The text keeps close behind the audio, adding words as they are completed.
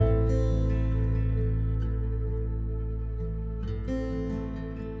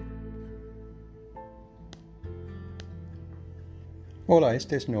Hola,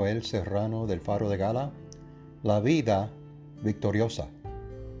 este es Noel Serrano del Faro de Gala. La vida victoriosa.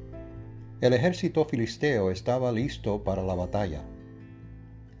 El ejército filisteo estaba listo para la batalla.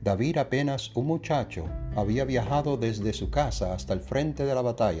 David, apenas un muchacho, había viajado desde su casa hasta el frente de la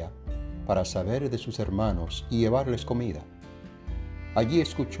batalla para saber de sus hermanos y llevarles comida. Allí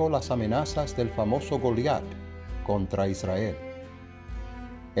escuchó las amenazas del famoso Goliat contra Israel.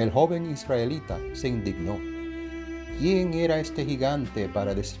 El joven israelita se indignó. ¿Quién era este gigante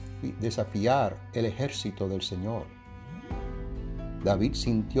para desafiar el ejército del Señor? David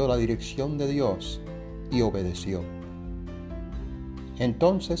sintió la dirección de Dios y obedeció.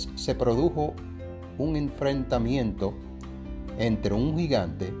 Entonces se produjo un enfrentamiento entre un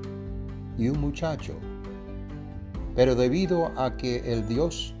gigante y un muchacho. Pero debido a que el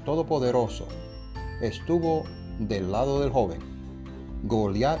Dios Todopoderoso estuvo del lado del joven,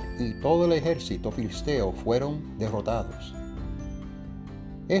 Goliat y todo el ejército filisteo fueron derrotados.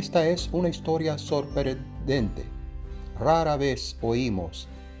 Esta es una historia sorprendente. Rara vez oímos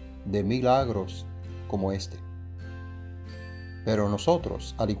de milagros como este. Pero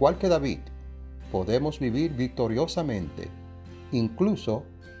nosotros, al igual que David, podemos vivir victoriosamente, incluso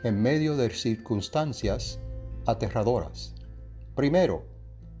en medio de circunstancias aterradoras. Primero,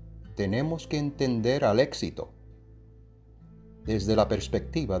 tenemos que entender al éxito desde la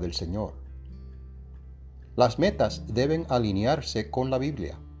perspectiva del Señor. Las metas deben alinearse con la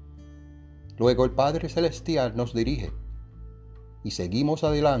Biblia. Luego el Padre Celestial nos dirige y seguimos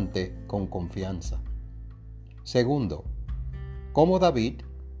adelante con confianza. Segundo, como David,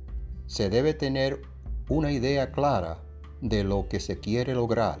 se debe tener una idea clara de lo que se quiere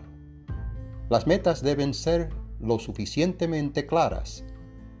lograr. Las metas deben ser lo suficientemente claras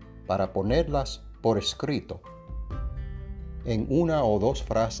para ponerlas por escrito en una o dos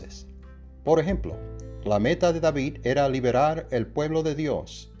frases. Por ejemplo, la meta de David era liberar el pueblo de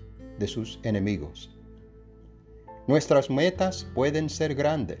Dios de sus enemigos. Nuestras metas pueden ser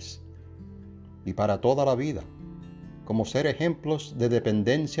grandes y para toda la vida, como ser ejemplos de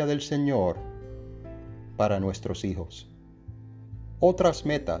dependencia del Señor para nuestros hijos. Otras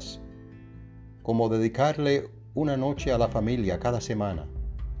metas, como dedicarle una noche a la familia cada semana,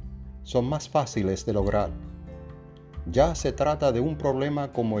 son más fáciles de lograr. Ya se trata de un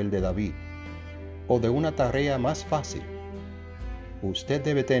problema como el de David, o de una tarea más fácil. Usted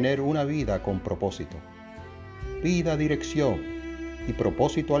debe tener una vida con propósito. Pida dirección y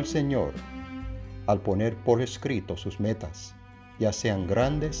propósito al Señor al poner por escrito sus metas, ya sean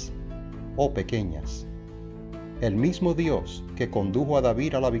grandes o pequeñas. El mismo Dios que condujo a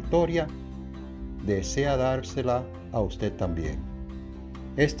David a la victoria, desea dársela a usted también.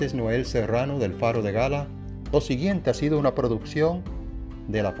 Este es Noel Serrano del Faro de Gala. Lo siguiente ha sido una producción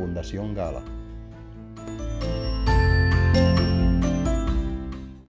de la Fundación Gala.